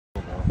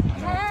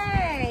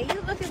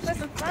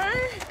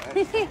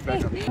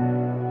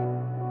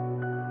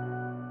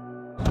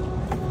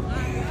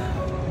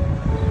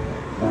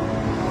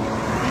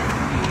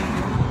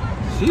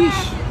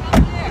Sheesh.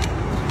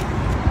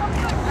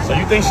 So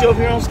you think she up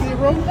here on Skid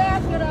Row?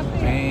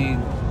 I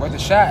mean, worth a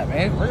shot,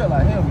 man. It's real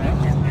out here, man.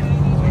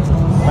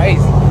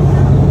 Crazy.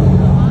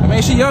 I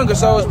mean, she younger,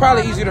 so it's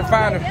probably easier to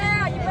find her.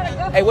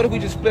 Hey, what if we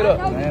just split up,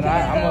 man?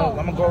 I'm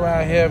gonna go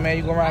around here, man.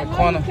 You go around the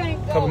corner,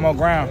 cover more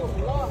ground.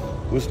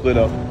 We'll split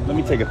up. Let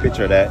me take a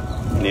picture of that,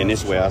 and then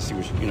this way I'll see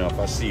what she, if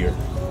I see her.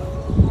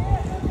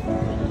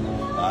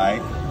 All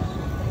right.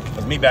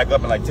 Let's meet back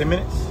up in like 10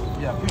 minutes.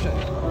 Yeah, appreciate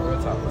it.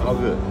 Real talk. All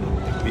good.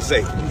 Be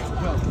safe.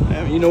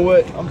 Man, you know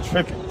what? I'm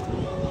tripping.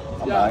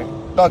 I'm like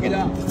thugging.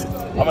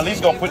 I'm at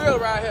least gonna put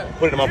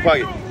it in my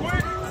pocket.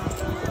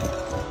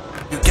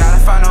 You gotta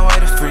find a way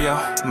to free your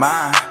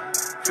mind.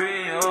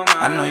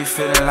 I know you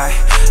feeling like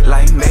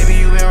maybe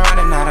you been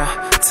running out of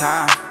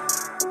time.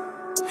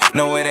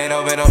 No, it ain't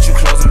over, don't you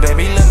close them,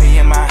 baby, look me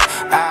in my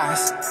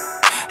eyes.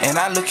 And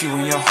I look you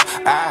in your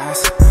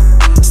eyes.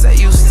 Say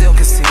you still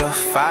can see the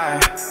fire.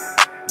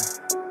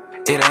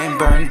 It ain't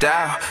burned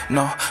out,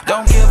 no,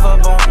 don't give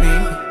up on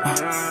me.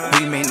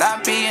 We may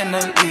not be in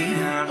the lead,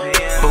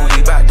 but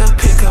we bout to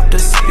pick up the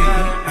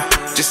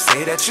speed. Just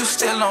say that you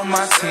still on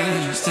my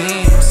team.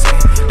 Say,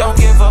 don't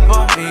give up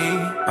on me.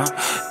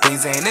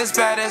 Things ain't as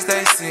bad as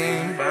they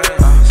seem.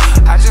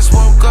 I just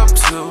woke up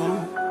to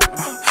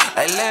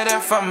a letter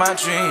from my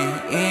dream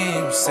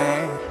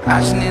saying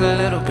I just need a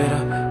little bit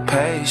of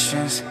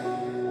patience.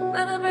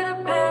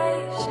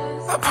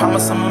 I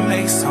promise I'ma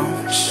make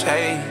some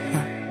shade.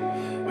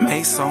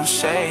 Make some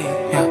shade,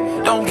 yeah.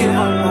 Don't give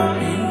up on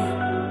me.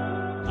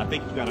 I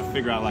think you gotta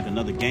figure out like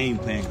another game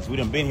plan, because we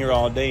done been here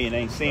all day and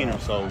ain't seen her,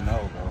 so.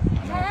 No, bro.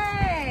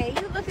 Hey,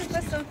 you looking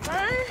for some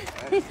fun?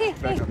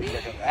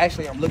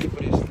 Actually, I'm looking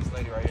for this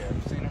lady right here. Have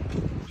you seen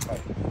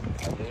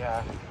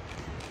her?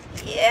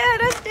 Yeah,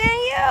 that's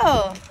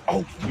Danielle.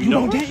 Oh, you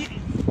know Danielle?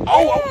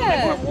 Oh,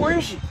 Yeah. where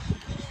is she?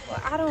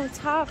 Well, I don't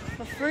talk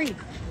for free.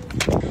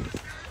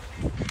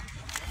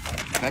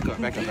 Back up.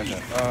 I ain't got no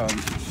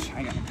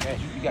cash.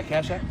 You got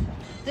cash app?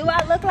 Do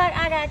I look like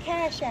I got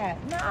cash app?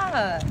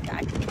 Nah,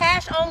 got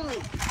cash only.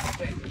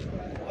 Okay.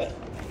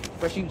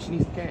 First, she needs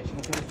some cash. You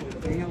gonna pay for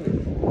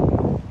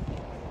Danielle?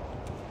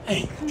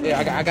 Hey. Yeah,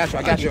 I got you.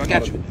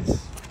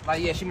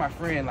 Like, yeah, she my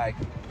friend. Like,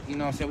 you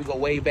know what I'm saying? We go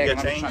way back. You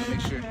And got I'm change? just trying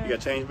to make sure. You got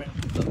change, man?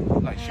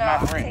 Like, she No, my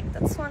I'll friend.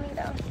 take the 20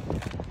 though.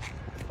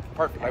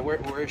 Perfect. Like,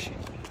 where is she?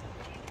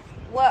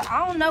 Well,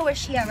 I don't know where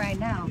she at right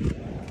now.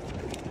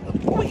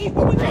 What we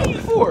paying you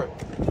for?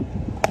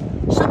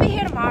 She'll be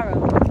here tomorrow.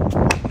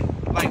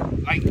 Like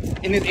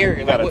in this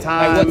area. Got Like, a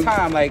time? Like, what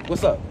time? Like,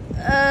 what's up?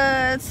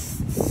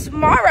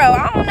 Tomorrow.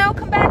 I don't know.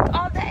 Come back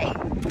all day.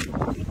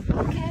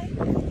 Okay.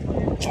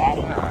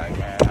 All right,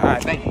 man. All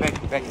right, thank you.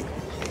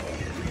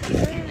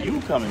 You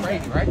coming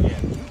Crazy, back. right?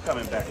 Yeah, you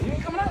coming back. You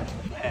ain't coming out?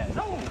 Man,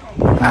 no.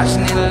 I just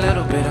need a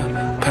little bit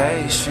of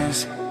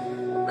patience.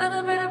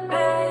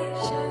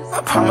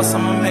 I promise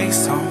I'ma make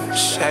some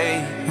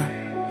shade.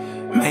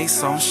 Make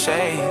some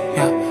shade,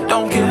 yeah.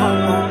 Don't give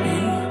up on me.